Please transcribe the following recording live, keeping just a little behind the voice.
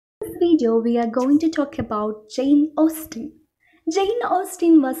video, we are going to talk about Jane Austen. Jane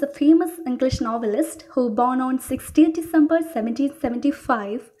Austen was a famous English novelist who born on 16 December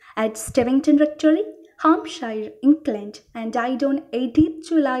 1775 at Stevington Rectory, Hampshire, England, and died on 18th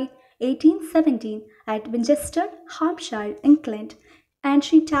July 1817 at Winchester, Hampshire, England, and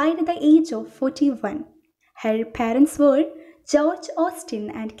she died at the age of 41. Her parents were George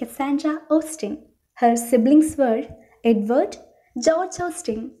Austen and Cassandra Austen. Her siblings were Edward, George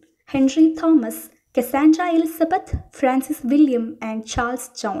Austen, Henry Thomas, Cassandra Elizabeth, Francis William, and Charles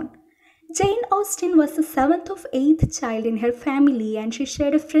John. Jane Austen was the seventh of eighth child in her family and she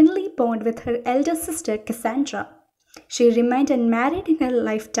shared a friendly bond with her elder sister Cassandra. She remained unmarried in her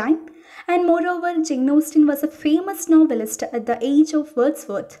lifetime, and moreover, Jane Austen was a famous novelist at the age of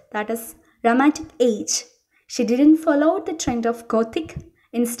Wordsworth, that is, Romantic age. She didn't follow the trend of Gothic,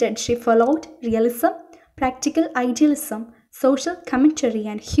 instead, she followed realism, practical idealism, social commentary,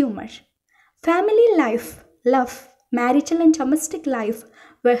 and humor. Family life, love, marital and domestic life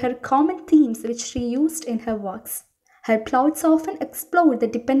were her common themes which she used in her works. Her plots often explored the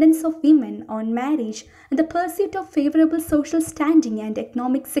dependence of women on marriage and the pursuit of favorable social standing and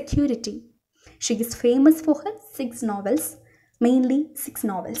economic security. She is famous for her mainly six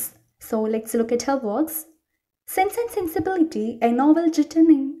novels. So let's look at her works. Sense and Sensibility, a novel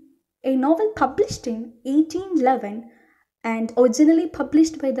published in 1811 and originally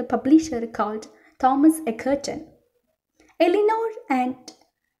published by the publisher called Thomas Egerton. Eleanor and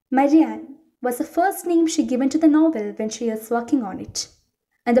Marianne was the first name she given to the novel when she was working on it.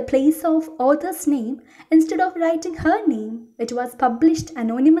 In the place of author's name, instead of writing her name, it was published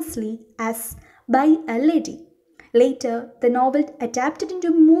anonymously as by a lady. Later, the novel adapted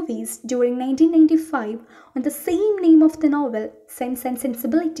into movies during 1995 on the same name of the novel, Sense and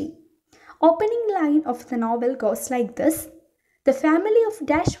Sensibility. Opening line of the novel goes like this. The family of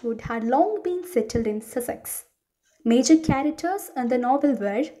Dashwood had long been settled in Sussex. Major characters in the novel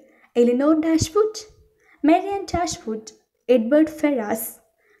were Eleanor Dashwood, Marianne Dashwood, Edward Ferrars,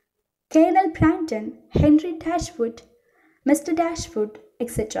 Colonel Brandon, Henry Dashwood, Mr. Dashwood,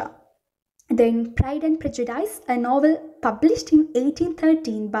 etc. Then Pride and Prejudice, a novel published in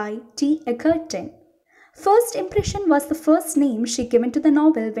 1813 by T. Egerton. First Impression was the first name she given to the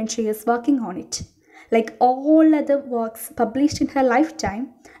novel when she was working on it. Like all other works published in her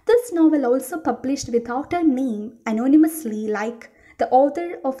lifetime, this novel also published without her name anonymously like the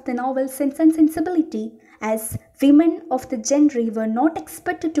author of the novel Sense and Sensibility, as women of the genre were not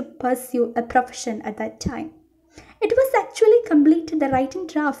expected to pursue a profession at that time. It was actually completed the writing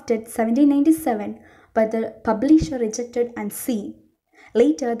draft at 1797, but the publisher rejected and sealed.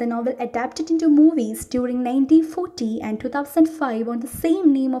 Later, the novel adapted into movies during 1940 and 2005 on the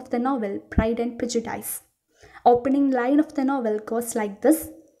same name of the novel, Pride and Prejudice. Opening line of the novel goes like this.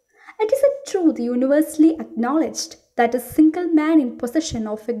 It is a truth universally acknowledged that a single man in possession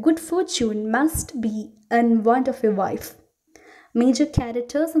of a good fortune must be in want of a wife. Major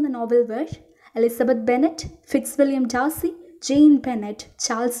characters in the novel were Elizabeth Bennet, Fitzwilliam Darcy, Jane Bennet,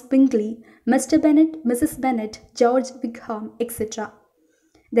 Charles Bingley, Mr. Bennet, Mrs. Bennet, George Wickham, etc.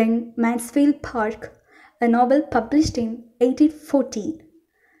 Then Mansfield Park, a novel published in 1814.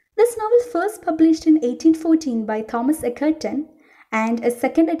 This novel first published in 1814 by Thomas Egerton and a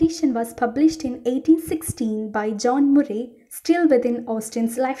second edition was published in 1816 by John Murray, still within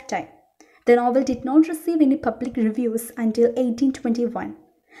Austen's lifetime. The novel did not receive any public reviews until 1821.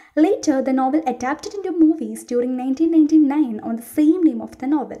 Later, the novel adapted into movies during 1999 on the same name of the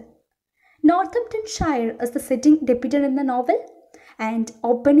novel. Northamptonshire is the setting depicted in the novel, and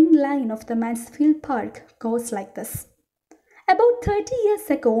opening line of the Mansfield Park goes like this. About 30 years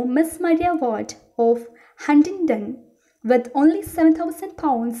ago, Miss Maria Ward of Huntingdon, with only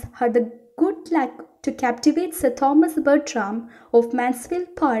 £7,000, had the good luck to captivate Sir Thomas Bertram of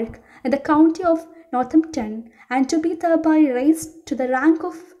Mansfield Park in the county of Northampton and to be thereby raised to the rank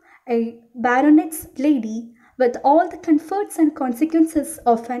of a baronet's lady with all the comforts and consequences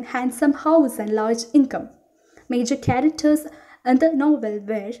of an handsome house and large income. Major characters in the novel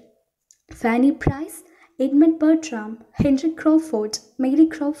were Fanny Price, Edmund Bertram, Henry Crawford, Mary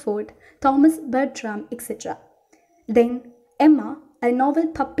Crawford, Thomas Bertram, etc. Then Emma, a novel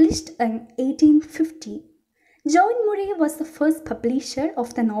published in 1850. John Murray was the first publisher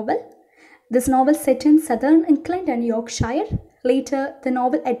of the novel. This novel set in southern England and Yorkshire. Later, the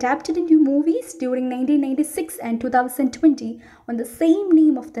novel adapted into movies during 1996 and 2020 on the same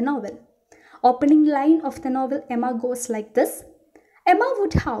name of the novel. Opening line of the novel Emma goes like this. Emma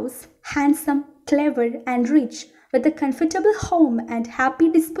Woodhouse, handsome, clever and rich, with a comfortable home and happy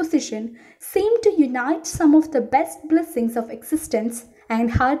disposition, seemed to unite some of the best blessings of existence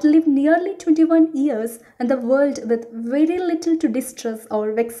and had lived nearly 21 years in the world with very little to distress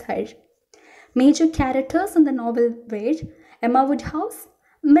or vex her. Major characters in the novel were Emma Woodhouse,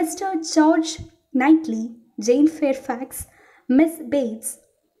 Mr. George Knightley, Jane Fairfax, Miss Bates,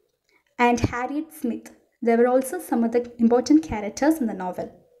 and Harriet Smith. There were also some other important characters in the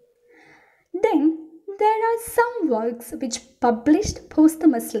novel. Then there are some works which published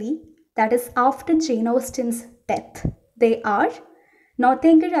posthumously, that is after Jane Austen's death. They are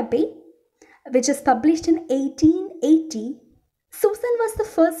Northanger Abbey, which is published in 1880. Susan was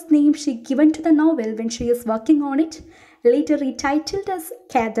the first name she given to the novel when she is working on it, later retitled as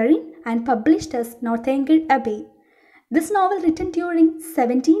Catherine and published as Northanger Abbey. This novel, written during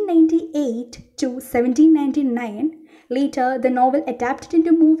 1798 to 1799, later the novel adapted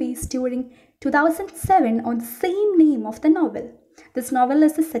into movies during 2007 on the same name of the novel. This novel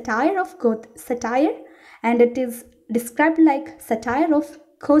is a satire and it is described like satire of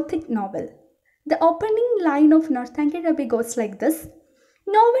Gothic novel. The opening line of Northanger Abbey goes like this: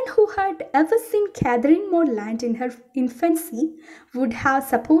 "No one who had ever seen Catherine Morland in her infancy would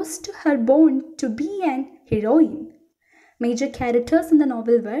have supposed her born to be an heroine." Major characters in the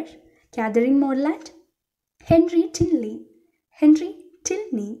novel were Catherine Morland, Henry Tilney,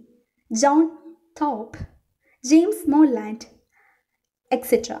 John Thorpe, James Morland,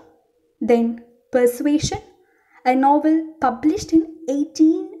 etc. Then Persuasion, a novel published in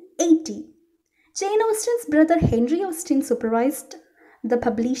 1880. Jane Austen's brother Henry Austen supervised the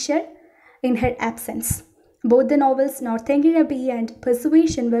publisher in her absence. Both the novels Northanger Abbey and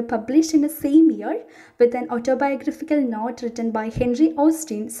Persuasion were published in the same year, with an autobiographical note written by Henry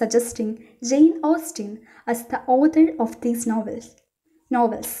Austen suggesting Jane Austen as the author of these novels.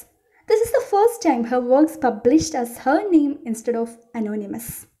 This is the first time her works published as her name instead of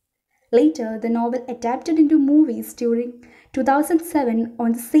anonymous. Later, the novel adapted into movies during 2007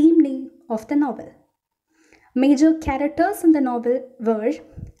 on the same name of the novel. Major characters in the novel were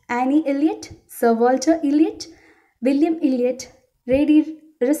Annie Elliot, Sir Walter Elliot, William Elliot, Lady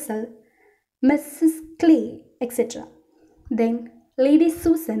Russell, Mrs. Clay, etc. Then Lady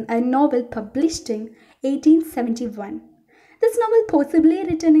Susan, a novel published in 1871. This novel possibly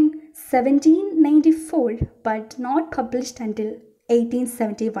written in 1794 but not published until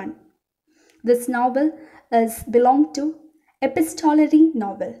 1871. This novel belonged to epistolary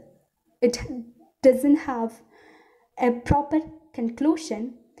novel. It doesn't have a proper conclusion.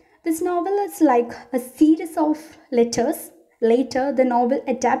 This novel is like a series of letters. Later, the novel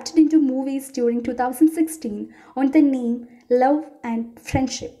adapted into movies during 2016 on the name Love and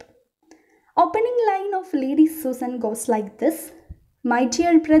Friendship. Opening line of Lady Susan goes like this: "My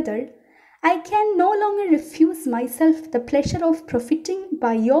dear brother, I can no longer refuse myself the pleasure of profiting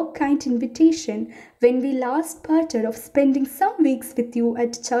by your kind invitation when we last parted of spending some weeks with you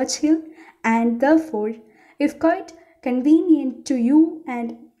at Churchill, and therefore, if quite convenient to you and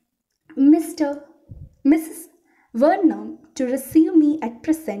Mrs. Vernon to receive me at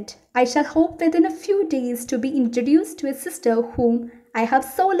present, I shall hope within a few days to be introduced to a sister whom I have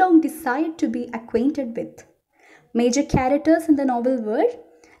so long desired to be acquainted with." Major characters in the novel were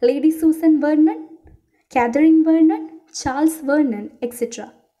Lady Susan Vernon, Catherine Vernon, Charles Vernon,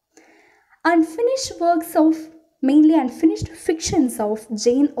 etc. Mainly unfinished fictions of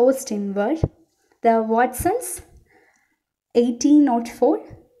Jane Austen were The Watsons, 1804,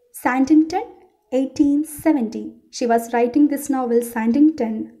 Sandington, 1870. She was writing this novel,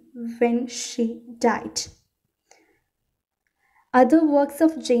 Sandington, when she died. Other works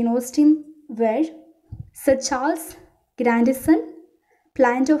of Jane Austen were Sir Charles Grandison,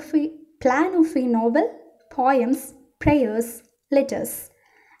 Plan of a Novel, Poems, Prayers, Letters,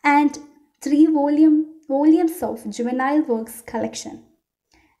 and 3 volumes of Juvenile Works collection.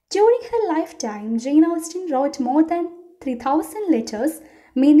 During her lifetime, Jane Austen wrote more than 3,000 letters.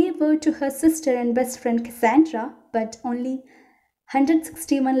 Many were to her sister and best friend Cassandra, but only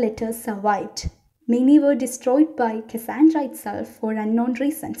 161 letters survived. Many were destroyed by Cassandra itself for unknown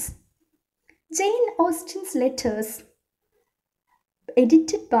reasons. Jane Austen's letters,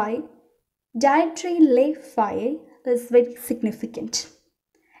 edited by Deirdre Le Fay, is very significant.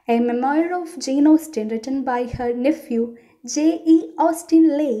 A memoir of Jane Austen written by her nephew J.E.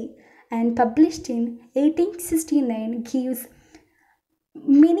 Austen Leigh and published in 1869 gives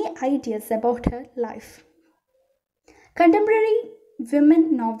many ideas about her life. Contemporary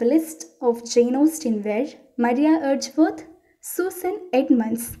women novelists of Jane Austen were Maria Edgeworth, Susan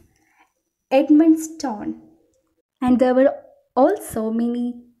Edmund Stone, and there were also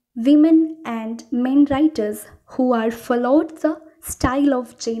many women and men writers who are followed the style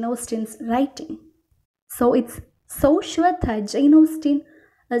of Jane Austen's writing. So it's so sure that Jane Austen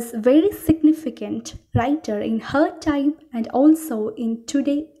is very significant writer in her time and also in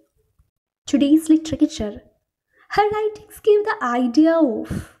today's literature. Her writings give the idea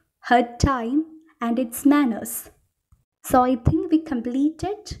of her time and its manners. So I think we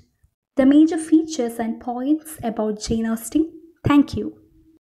completed the major features and points about Jane Austen. Thank you.